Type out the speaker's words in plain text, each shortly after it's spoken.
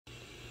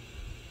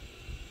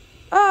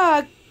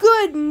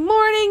Good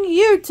morning,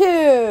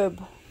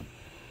 YouTube.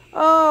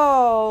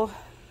 Oh,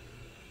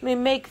 let me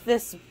make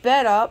this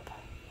bed up.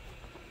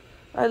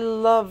 I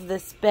love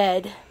this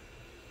bed.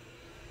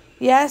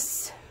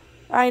 Yes,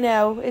 I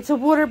know, it's a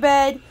water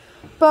bed,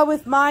 but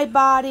with my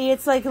body,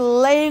 it's like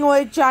laying on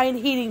a giant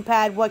heating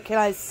pad. What can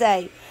I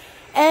say?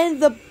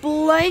 And the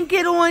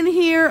blanket on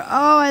here,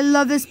 oh, I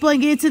love this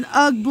blanket. It's an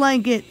UGG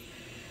blanket.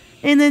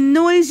 And the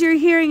noise you're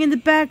hearing in the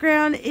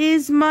background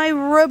is my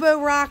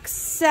Roborock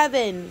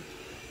 7.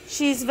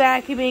 She's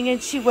vacuuming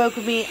and she woke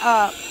me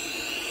up.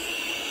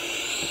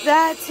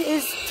 That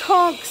is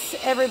Tonks,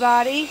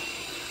 everybody.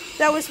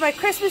 That was my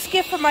Christmas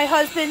gift from my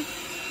husband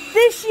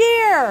this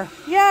year.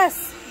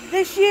 Yes,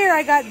 this year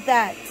I got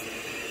that.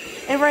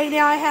 And right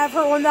now I have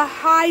her on the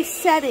high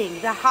setting.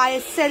 The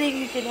highest setting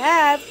you can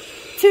have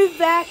to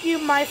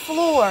vacuum my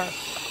floor.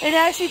 And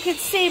as you can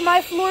see,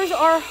 my floors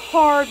are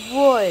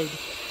hardwood.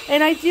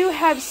 And I do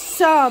have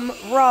some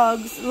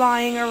rugs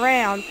lying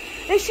around.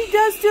 And she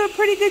does do a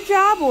pretty good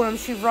job on them.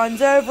 She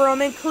runs over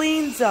them and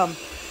cleans them.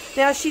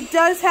 Now, she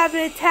does have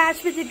an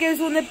attachment that goes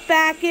on the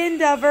back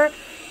end of her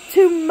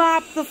to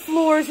mop the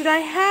floors. And I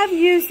have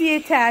used the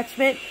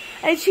attachment.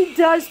 And she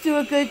does do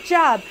a good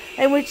job.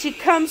 And when she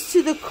comes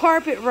to the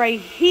carpet right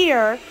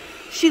here,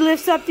 she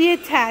lifts up the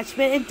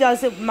attachment and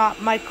doesn't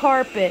mop my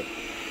carpet.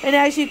 And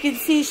as you can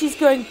see, she's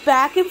going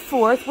back and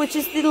forth, which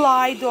is the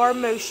LiDAR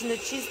motion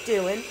that she's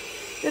doing.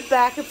 The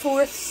back and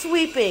forth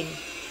sweeping.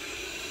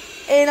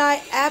 And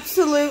I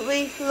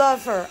absolutely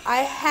love her. I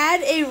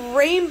had a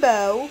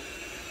rainbow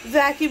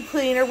vacuum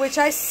cleaner, which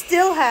I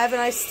still have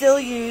and I still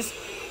use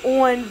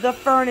on the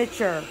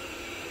furniture.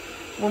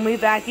 When we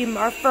vacuum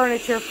our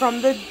furniture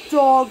from the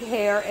dog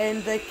hair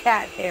and the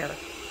cat hair.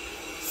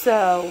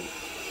 So,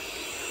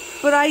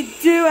 but I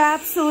do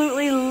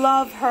absolutely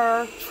love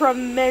her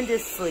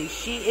tremendously.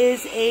 She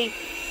is a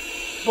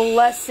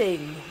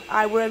blessing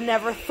I would have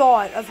never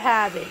thought of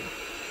having.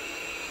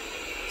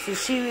 So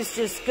she was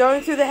just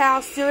going through the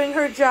house doing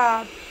her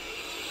job.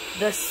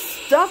 The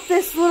stuff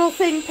this little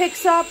thing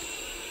picks up,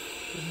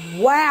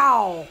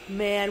 wow,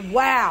 man,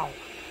 wow.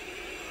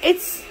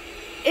 It's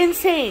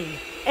insane.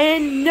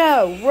 And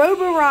no,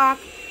 Roborock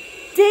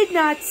did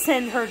not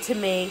send her to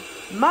me.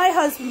 My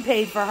husband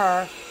paid for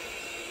her.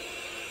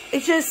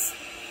 It's just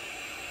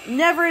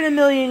never in a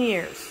million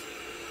years.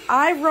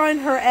 I run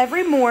her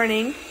every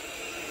morning,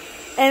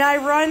 and I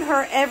run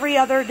her every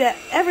other day,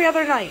 every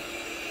other night.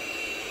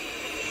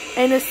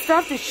 And the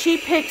stuff that she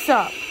picks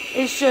up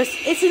is just,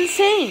 it's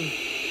insane.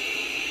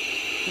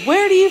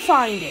 Where do you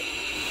find it?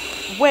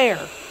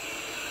 Where?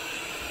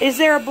 Is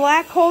there a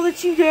black hole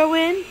that you go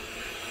in?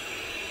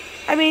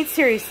 I mean,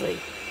 seriously.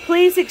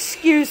 Please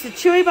excuse the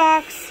Chewy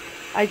box.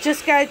 I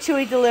just got a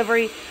Chewy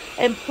delivery.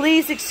 And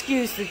please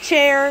excuse the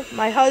chair.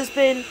 My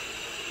husband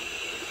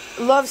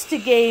loves to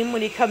game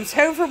when he comes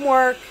home from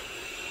work.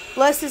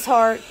 Bless his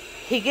heart.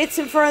 He gets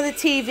in front of the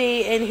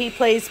TV and he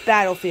plays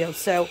Battlefield.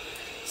 So,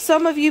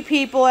 some of you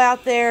people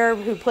out there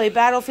who play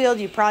Battlefield,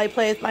 you probably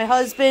play with my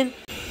husband.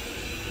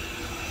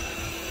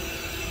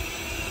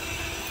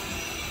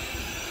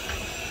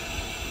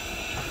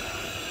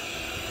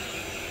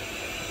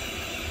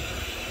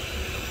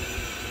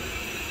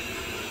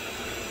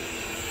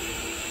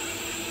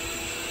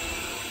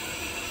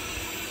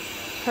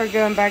 Her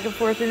going back and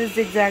forth in a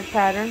zigzag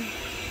pattern.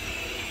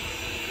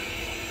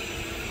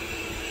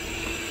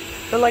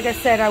 But like I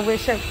said, I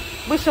wish I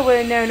would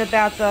have known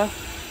about the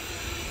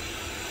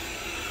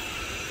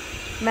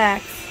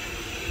Max.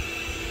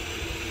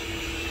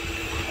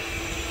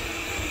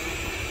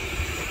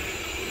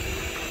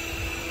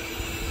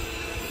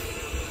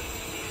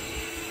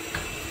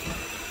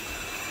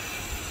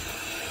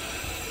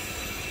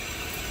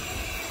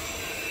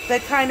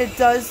 That kind of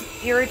does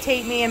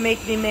irritate me and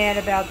make me mad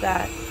about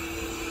that.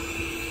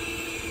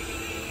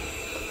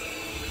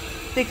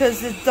 Because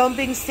the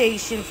dumping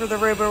station for the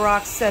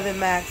Roborock 7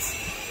 Max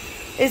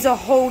is a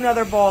whole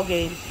nother ball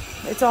game.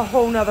 It's a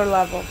whole nother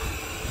level.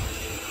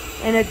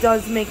 And it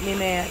does make me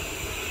mad.